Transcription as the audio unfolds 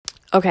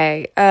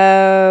Okay,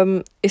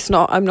 I'm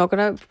not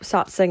gonna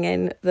start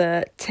singing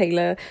the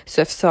Taylor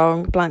Swift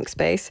song Blank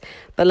Space,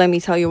 but let me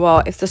tell you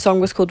what, if the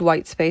song was called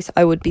White Space,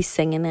 I would be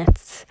singing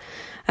it.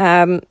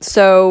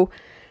 So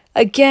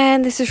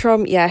again, this is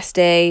from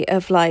yesterday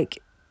of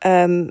like,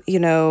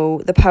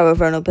 the power of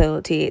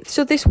vulnerability.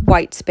 So this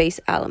white space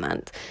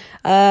element,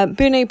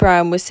 Brene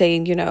Brown was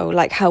saying,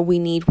 like how we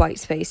need white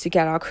space to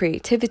get our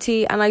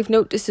creativity. And I've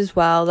noticed as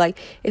well, like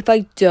if I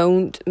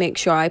don't make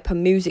sure I put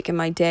music in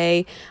my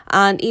day,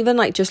 and even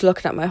like just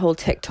looking at my whole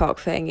TikTok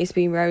thing, it's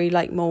been very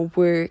like more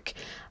work.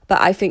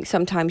 But I think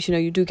sometimes,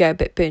 you do get a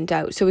bit burnt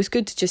out. So it's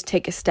good to just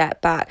take a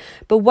step back.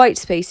 But white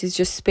space is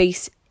just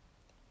space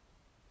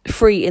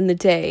free in the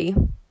day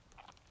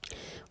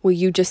where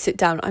you just sit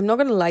down. I'm not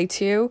going to lie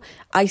to you,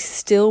 I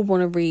still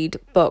want to read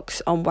books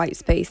on white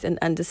space and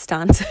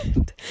understand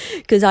it.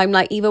 Because I'm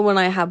like, even when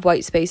I have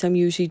white space, I'm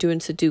usually doing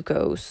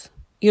Sudokus.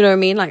 You know what I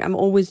mean? Like I'm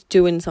always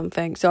doing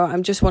something. So I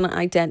just want to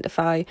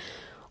identify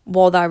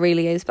what that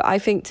really is. But I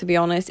think, to be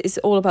honest, it's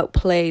all about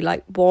play.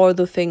 Like, what are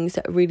the things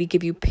that really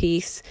give you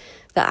peace,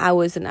 that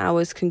hours and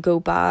hours can go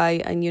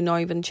by and you're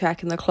not even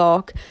checking the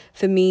clock?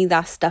 For me,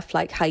 that's stuff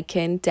like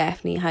hiking,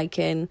 definitely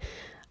hiking.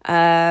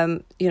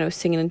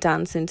 Singing and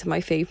dancing to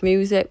my fave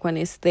music when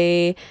it's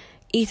there,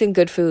 eating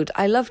good food.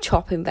 I love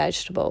chopping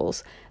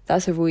vegetables.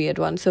 That's a weird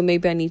one. So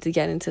maybe I need to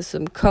get into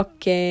some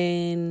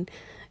cooking,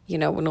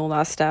 and all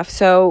that stuff.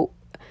 So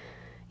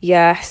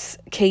yes,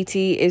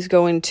 Katie is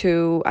going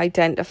to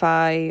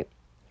identify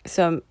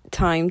some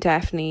time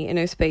definitely in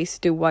her space to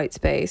do white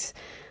space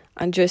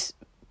and just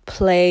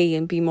play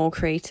and be more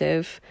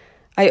creative.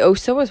 I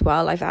also, as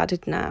well, I've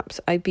added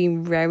naps. I've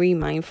been very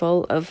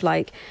mindful of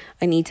like,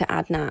 I need to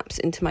add naps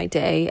into my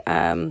day,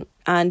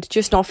 and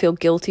just not feel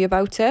guilty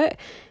about it.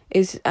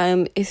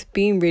 It's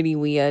been really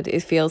weird.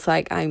 It feels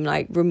like I'm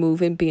like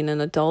removing being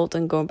an adult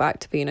and going back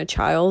to being a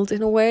child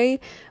in a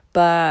way,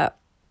 but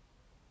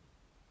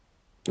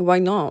why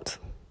not?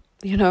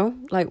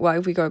 Like, why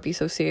have we got to be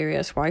so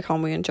serious? Why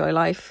can't we enjoy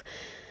life?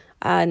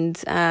 And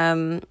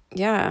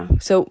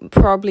so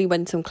probably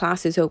when some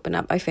classes open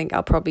up, I think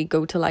I'll probably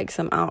go to like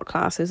some art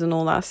classes and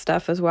all that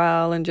stuff as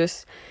well, and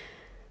just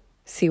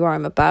see what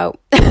I'm about.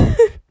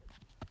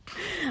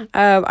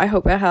 I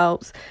hope it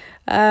helps.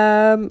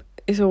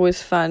 It's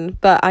always fun,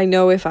 but I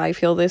know if I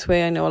feel this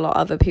way, I know a lot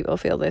of other people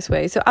feel this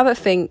way. So have a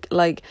think,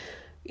 like,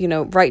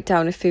 write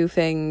down a few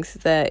things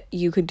that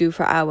you could do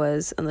for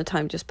hours and the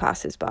time just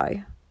passes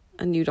by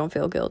and you don't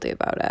feel guilty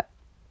about it.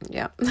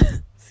 Yeah.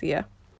 See ya.